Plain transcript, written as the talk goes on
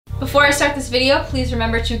Before I start this video, please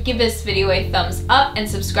remember to give this video a thumbs up and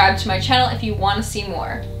subscribe to my channel if you want to see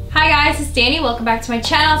more. Hi guys, it's Danny. Welcome back to my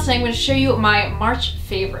channel. Today I'm going to show you my March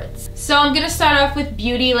favorites. So I'm going to start off with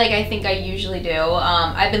beauty like I think I usually do.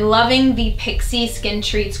 I've been loving the Pixi Skin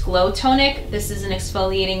Treats Glow Tonic. This is an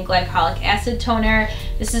exfoliating glycolic acid toner.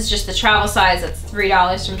 This is just the travel size. That's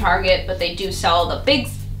 $3 from Target, but they do sell the big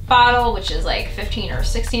bottle, which is like $15 or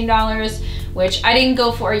 $16, which I didn't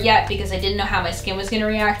go for yet because I didn't know how my skin was going to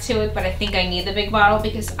react to it, but I think I need the big bottle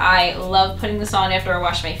because I love putting this on after I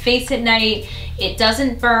wash my face at night. It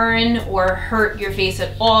doesn't burn or hurt your face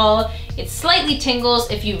at all. It slightly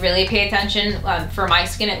tingles if you really pay attention, for my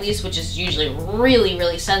skin at least, which is usually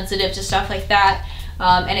really sensitive to stuff like that.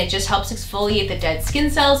 And it just helps exfoliate the dead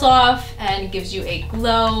skin cells off and gives you a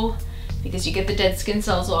glow because you get the dead skin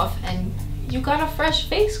cells off and you got a fresh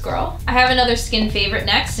face, girl. I have another skin favorite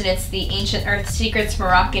next, and it's the Ancient Earth Secrets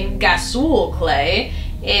Moroccan Gassoul Clay.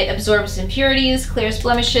 It absorbs impurities, clears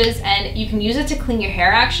blemishes, and you can use it to clean your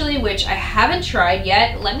hair actually, which I haven't tried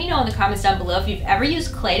yet. Let me know in the comments down below if you've ever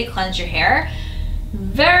used clay to cleanse your hair.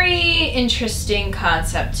 Very interesting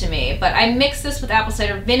concept to me, but I mix this with apple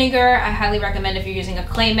cider vinegar. I highly recommend if you're using a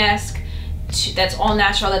clay mask that's all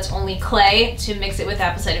natural, that's only clay, to mix it with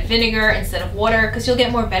apple cider vinegar instead of water because you'll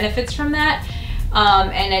get more benefits from that.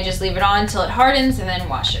 And I just leave it on until it hardens and then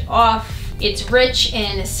wash it off. It's rich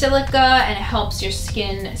in silica and it helps your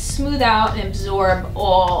skin smooth out and absorb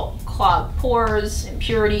all clogged pores,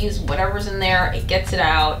 impurities, whatever's in there. It gets it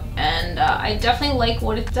out, and I definitely like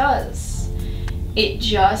what it does. It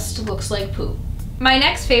just looks like poop. My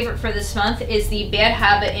next favorite for this month is the Bad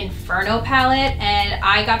Habit Inferno palette, and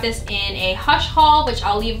I got this in a Hush haul, which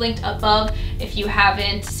I'll leave linked above if you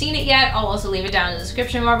haven't seen it yet. I'll also leave it down in the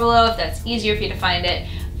description bar below if that's easier for you to find it.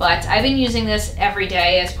 But I've been using this every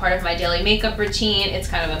day as part of my daily makeup routine. It's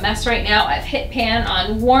kind of a mess right now. I've hit pan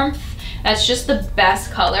on Warmth. That's just the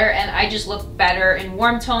best color, and I just look better in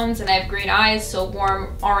warm tones, and I have green eyes, so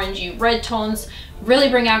warm orangey red tones really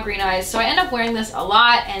bring out green eyes. So I end up wearing this a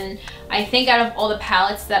lot, and I think out of all the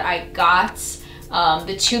palettes that I got,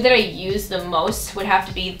 the two that I use the most would have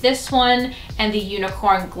to be this one and the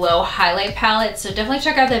Unicorn Glow Highlight Palette. So definitely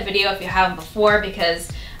check out that video if you haven't before,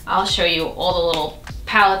 because I'll show you all the little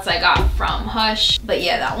palettes I got from Hush. But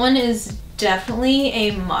yeah, that one is definitely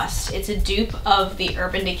a must. It's a dupe of the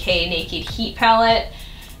Urban Decay Naked Heat palette,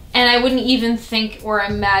 and I wouldn't even think or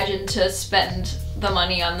imagine to spend the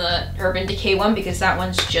money on the Urban Decay one because that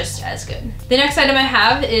one's just as good. The next item I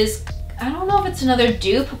have is, I don't know if it's another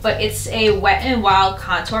dupe, but it's a Wet n Wild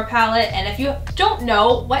contour palette, and if you don't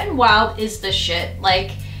know, Wet n Wild is the shit.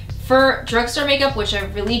 Like, for drugstore makeup, which I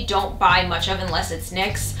really don't buy much of unless it's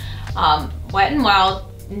NYX, Wet n Wild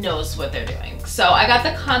knows what they're doing. So I got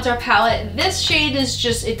the contour palette. This shade is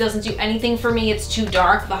just, it doesn't do anything for me. It's too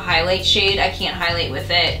dark. The highlight shade, I can't highlight with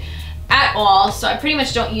it at all, so I pretty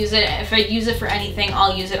much don't use it. If I use it for anything,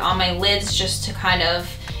 I'll use it on my lids just to kind of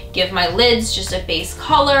give my lids just a base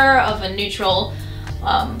color of a neutral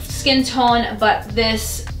skin tone. But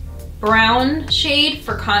this brown shade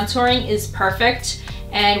for contouring is perfect,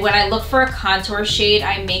 and when I look for a contour shade,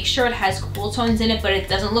 I make sure it has cool tones in it, but it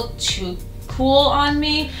doesn't look too cool on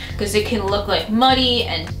me because it can look like muddy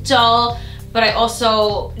and dull. But I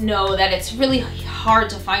also know that it's really hard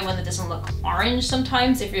to find one that doesn't look orange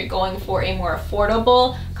sometimes if you're going for a more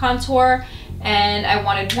affordable contour, and I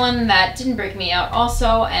wanted one that didn't break me out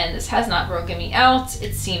also, and this has not broken me out.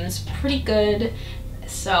 It seems pretty good,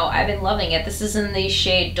 so I've been loving it. This is in the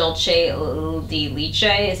shade Dolce di Leche,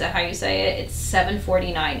 is that how you say it? It's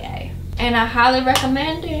 749A. And I highly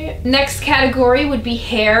recommend it. Next category would be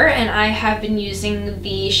hair, and I have been using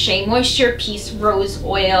the Shea Moisture Peace Rose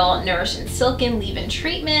Oil Nourish and Silken Leave-In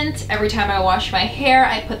Treatment. Every time I wash my hair,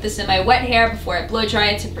 I put this in my wet hair before I blow dry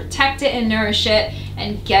it to protect it and nourish it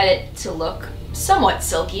and get it to look somewhat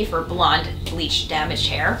silky for blonde, bleached, damaged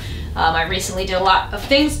hair. I recently did a lot of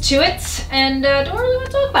things to it, and don't really want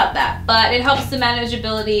to talk about that, but it helps the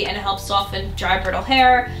manageability and it helps soften dry, brittle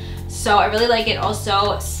hair. So I really like it.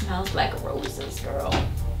 Also smells like roses, girl.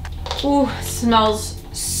 Ooh, smells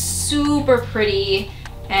super pretty,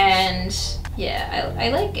 and yeah, I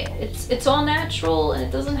like it. It's all natural, and it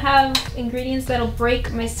doesn't have ingredients that'll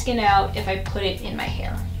break my skin out if I put it in my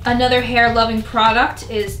hair. Another hair loving product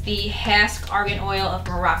is the Hask Argan Oil of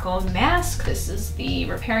Morocco Mask. This is the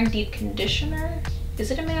Repairing Deep Conditioner. Is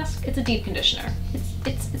it a mask? It's a deep conditioner.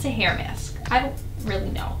 It's a hair mask. I don't really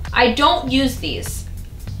know. I don't use these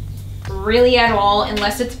really at all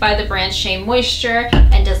unless it's by the brand Shea Moisture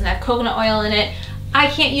and doesn't have coconut oil in it. I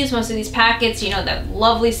can't use most of these packets. You know, that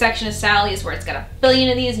lovely section of Sally's where it's got a billion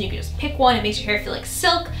of these and you can just pick one. It makes your hair feel like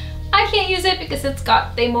silk. I I can't use it because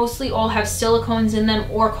they mostly all have silicones in them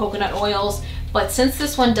or coconut oils. But since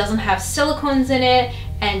this one doesn't have silicones in it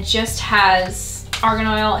and just has argan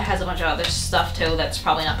oil, it has a bunch of other stuff too that's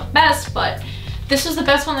probably not the best, but this was the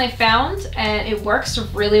best one I found and it works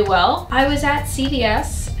really well. I was at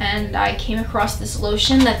CVS and I came across this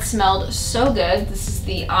lotion that smelled so good. This is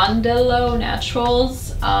the Andalo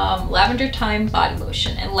Naturals Lavender Thyme Body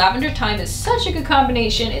Lotion. And lavender thyme is such a good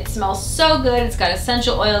combination. It smells so good. It's got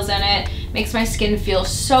essential oils in it. Makes my skin feel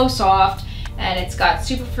so soft. And it's got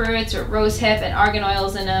superfruits or rosehip and argan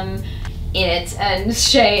oils in it, and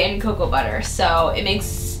shea and cocoa butter. So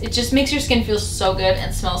it just makes your skin feel so good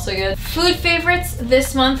and smell so good. Food favorites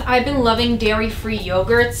this month, I've been loving dairy-free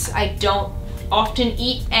yogurts. I don't often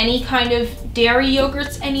eat any kind of dairy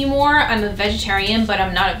yogurts anymore. I'm a vegetarian, but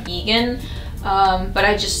I'm not a vegan. But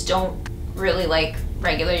I just don't really like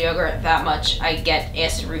regular yogurt that much. I get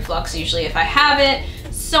acid reflux usually if I have it.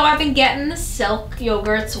 So I've been getting the Silk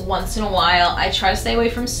yogurts once in a while. I try to stay away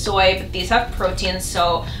from soy, but these have protein,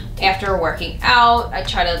 so after working out, I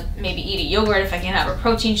try to maybe eat a yogurt if I can have a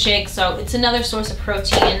protein shake, so it's another source of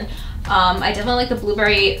protein. I definitely like the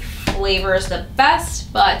blueberry flavors the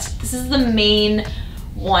best, but this is the main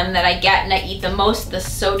one that I get and I eat the most, the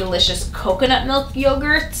So Delicious coconut milk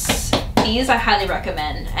yogurts. These I highly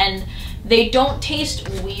recommend, and they don't taste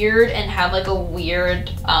weird and have like a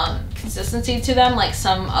weird consistency to them like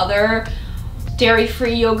some other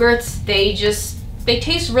dairy-free yogurts. They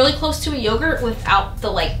taste really close to a yogurt without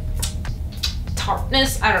the like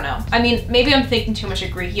tartness. I don't know. I mean, maybe I'm thinking too much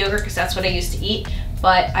of Greek yogurt because that's what I used to eat,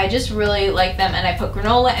 but I just really like them, and I put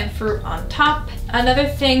granola and fruit on top. Another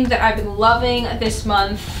thing that I've been loving this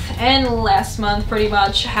month and last month pretty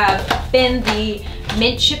much have been the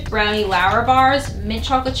mint chip brownie Lara bars. Mint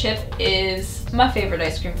chocolate chip is my favorite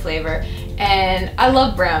ice cream flavor, and I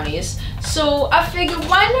love brownies, so I figured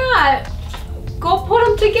why not go put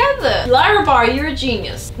them together. Lara bar, you're a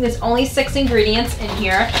genius. There's only 6 ingredients in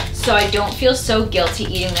here, so I don't feel so guilty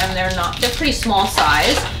eating them. They're pretty small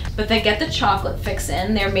size, but they get the chocolate fix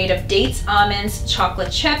in. They're made of dates, almonds,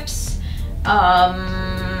 chocolate chips.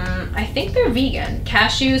 I think they're vegan.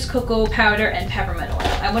 Cashews, cocoa powder, and peppermint oil.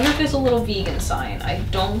 I wonder if there's a little vegan sign. I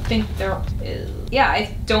don't think there is. Yeah,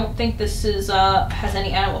 I don't think this is has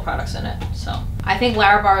any animal products in it. So I think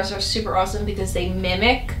Lara bars are super awesome because they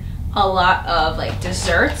mimic a lot of like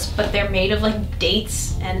desserts, but they're made of like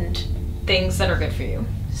dates and things that are good for you.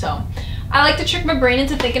 So I like to trick my brain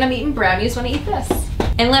into thinking I'm eating brownies when I eat this.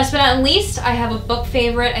 And last but not least, I have a book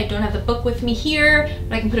favorite. I don't have the book with me here,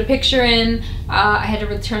 but I can put a picture in. I had to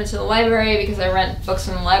return it to the library because I rent books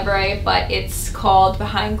from the library, but it's called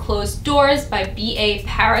Behind Closed Doors by B.A.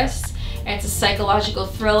 Paris. And it's a psychological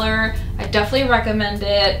thriller. I definitely recommend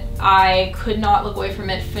it. I could not look away from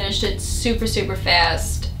it. Finished it super, super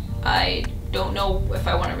fast. I don't know if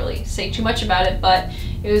I want to really say too much about it, but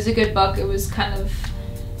it was a good book. It was kind of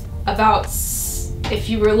about if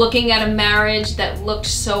you were looking at a marriage that looked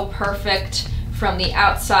so perfect from the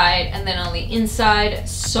outside, and then on the inside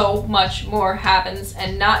so much more happens,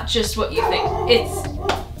 and not just what you think. It's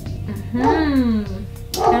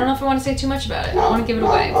I don't know if I want to say too much about it. I don't want to give it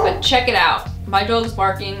away, but check it out. My dog's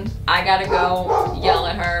barking. I gotta go yell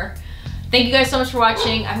at her. Thank you guys so much for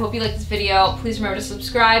watching. I hope you liked this video. Please remember to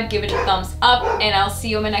subscribe, give it a thumbs up, and I'll see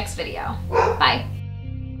you in my next video. Bye.